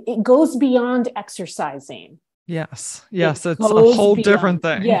 it goes beyond exercising. Yes. It Yes. It's a goes whole beyond. different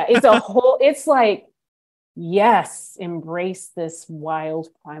thing. Yeah, it's like, yes, embrace this wild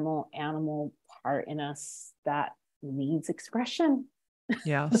primal animal part in us that needs expression.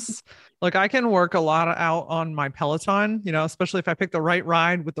 Yes. Like I can work a lot out on my Peloton, especially if I pick the right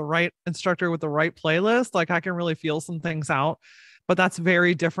ride with the right instructor with the right playlist, like I can really feel some things out. But that's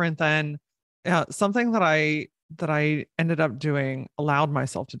very different than something that I ended up doing, allowed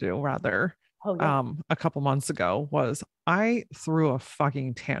myself to do rather, Oh yeah. a couple months ago was I threw a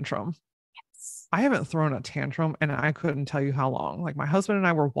fucking tantrum. Yes. I haven't thrown a tantrum and I couldn't tell you how long. Like my husband and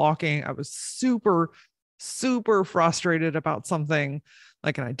I were walking. I was super, super frustrated about something.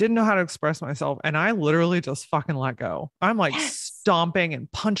 Like, and I didn't know how to express myself. And I literally just fucking let go. I'm like Yes. stomping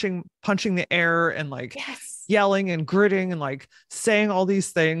and punching the air and like Yes. yelling and gritting and like saying all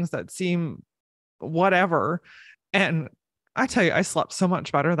these things that seem whatever. And I tell you, I slept so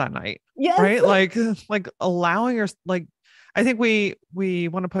much better that night. Yes. Right. Like allowing your, like, I think we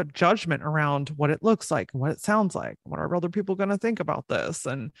want to put judgment around what it looks like and what it sounds like. What are other people going to think about this?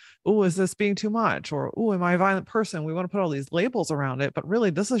 And, oh, is this being too much? Or, oh, am I a violent person? We want to put all these labels around it, but really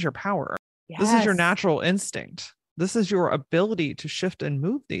this is your power. This is your Yes. natural instinct. This is your ability to shift and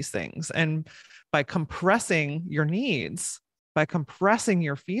move these things. And by compressing your needs, by compressing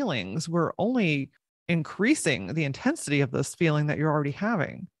your feelings, we're only increasing the intensity of this feeling that you're already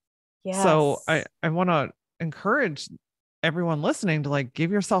having. So Yes. I want to encourage everyone listening to like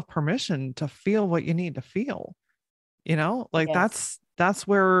give yourself permission to feel what you need to feel. Like Yes. that's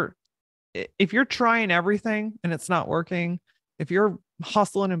where if you're trying everything and it's not working, if you're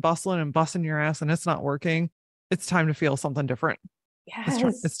hustling and bustling and busting your ass and it's not working, it's time to feel something different. It's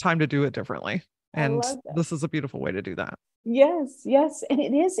Yes. time to do it differently. I And love that. this is a beautiful way to do that. Yes. Yes. And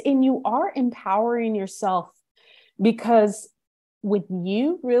it is. And you are empowering yourself because with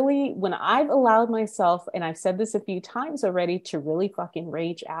you really, when I've allowed myself, and I've said this a few times already, to really fucking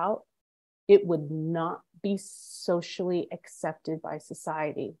rage out, it would not be socially accepted by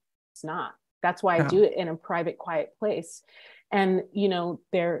society. It's not. That's why I Yeah. do it in a private, quiet place. And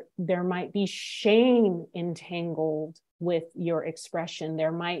there might be shame entangled with your expression.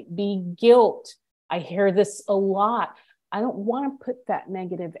 There might be guilt. I hear this a lot. I don't want to put that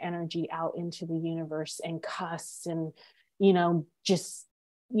negative energy out into the universe and cuss and just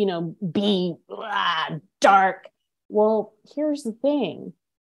be dark. Well, here's the thing.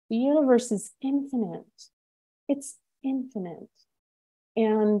 The universe is infinite. It's infinite.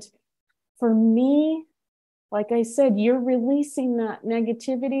 And for me, like I said, you're releasing that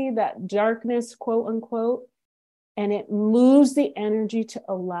negativity, that darkness, quote unquote, and it moves the energy to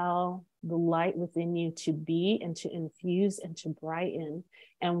allow the light within you to be and to infuse and to brighten.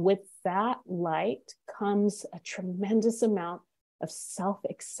 And with that light comes a tremendous amount of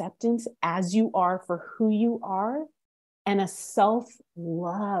self-acceptance as you are for who you are, and a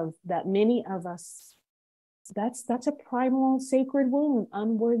self-love that many of us, that's a primal sacred wound,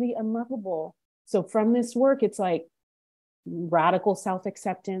 unworthy, unlovable. So from this work, it's like radical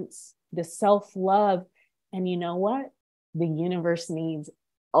self-acceptance, the self-love. And you know what? The universe needs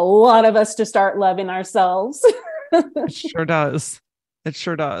a lot of us to start loving ourselves. It sure does. It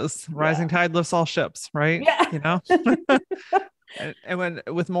sure does. Rising tide lifts all ships, right? Yeah. And when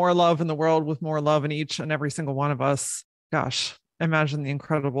with more love in the world, with more love in each and every single one of us, gosh, imagine the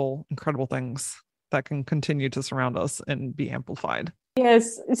incredible, incredible things that can continue to surround us and be amplified.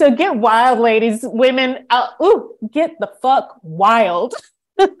 Yes. So get wild, ladies, women. Get the fuck wild.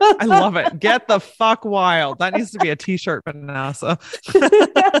 I love it. Get the fuck wild. That needs to be a t-shirt, Vanessa.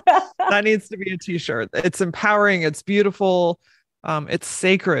 That needs to be a t-shirt. It's empowering. It's beautiful. It's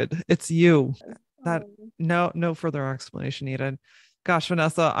sacred. It's you. That no further explanation needed. Gosh,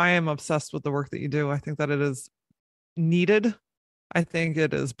 Vanessa, I am obsessed with the work that you do. I think that it is needed. I think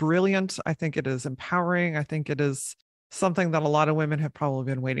it is brilliant. I think it is empowering. I think it is something that a lot of women have probably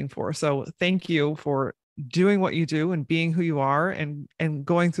been waiting for. So thank you for doing what you do and being who you are and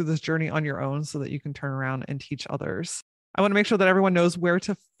going through this journey on your own so that you can turn around and teach others. I want to make sure that everyone knows where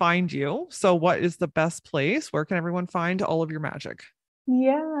to find you. So what is the best place? Where can everyone find all of your magic?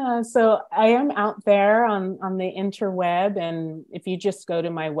 Yeah, so I am out there on the interweb, and if you just go to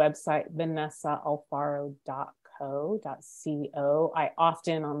my website, vanessaalfaro.co, I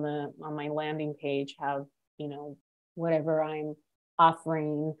often on my landing page have, whatever I'm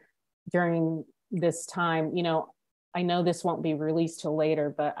offering during this time. I know this won't be released till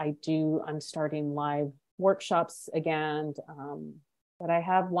later, but I'm starting live workshops again. But I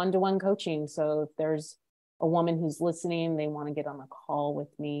have one-to-one coaching. So if there's a woman who's listening, they want to get on a call with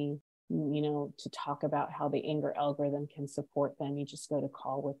me, to talk about how the anger algorithm can support them, you just go to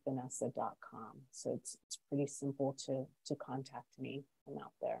callwithvanessa.com. So it's pretty simple to contact me. I'm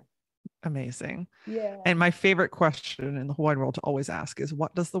out there. Amazing. Yeah. And my favorite question in the whole wide world to always ask is,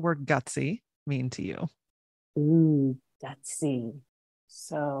 what does the word gutsy mean to you? Ooh, gutsy.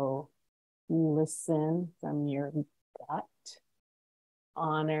 So listen from your gut,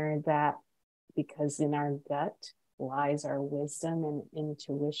 honor that, because in our gut lies our wisdom and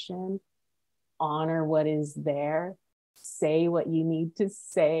intuition. Honor what is there, say what you need to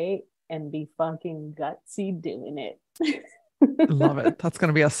say, and be fucking gutsy doing it. Love it. That's going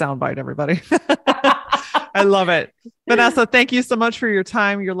to be a soundbite, everybody. I love it. Vanessa, thank you so much for your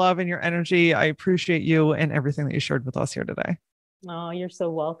time, your love, and your energy. I appreciate you and everything that you shared with us here today. Oh, you're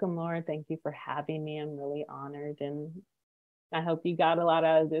so welcome, Laura. Thank you for having me. I'm really honored, and I hope you got a lot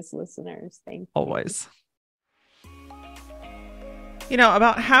out of this, listeners. Thank you. Always.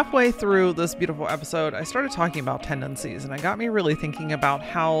 About halfway through this beautiful episode, I started talking about tendencies, and it got me really thinking about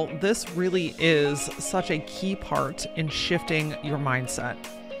how this really is such a key part in shifting your mindset.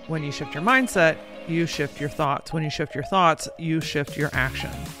 When you shift your mindset, you shift your thoughts. When you shift your thoughts, you shift your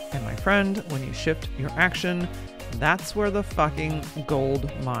action. And my friend, when you shift your action, that's where the fucking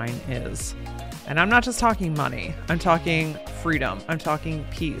gold mine is. And I'm not just talking money. I'm talking freedom. I'm talking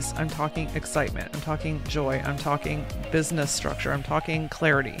peace. I'm talking excitement. I'm talking joy. I'm talking business structure. I'm talking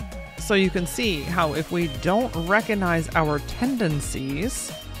clarity. So you can see how if we don't recognize our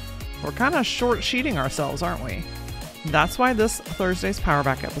tendencies, we're kind of short-sheeting ourselves, aren't we? That's why this Thursday's Power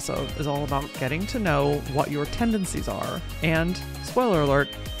Back episode is all about getting to know what your tendencies are and, spoiler alert,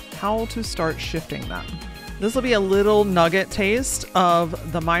 how to start shifting them. This will be a little nugget taste of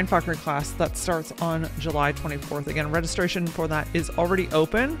the Mindfucker class that starts on July 24th. Again, registration for that is already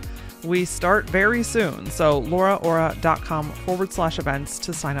open. We start very soon. So lauraora.com/events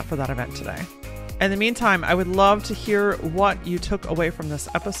to sign up for that event today. In the meantime, I would love to hear what you took away from this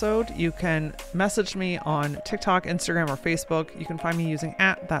episode. You can message me on TikTok, Instagram, or Facebook. You can find me using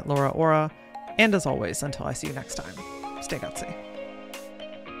 @thatlauraora. And as always, until I see you next time, stay gutsy.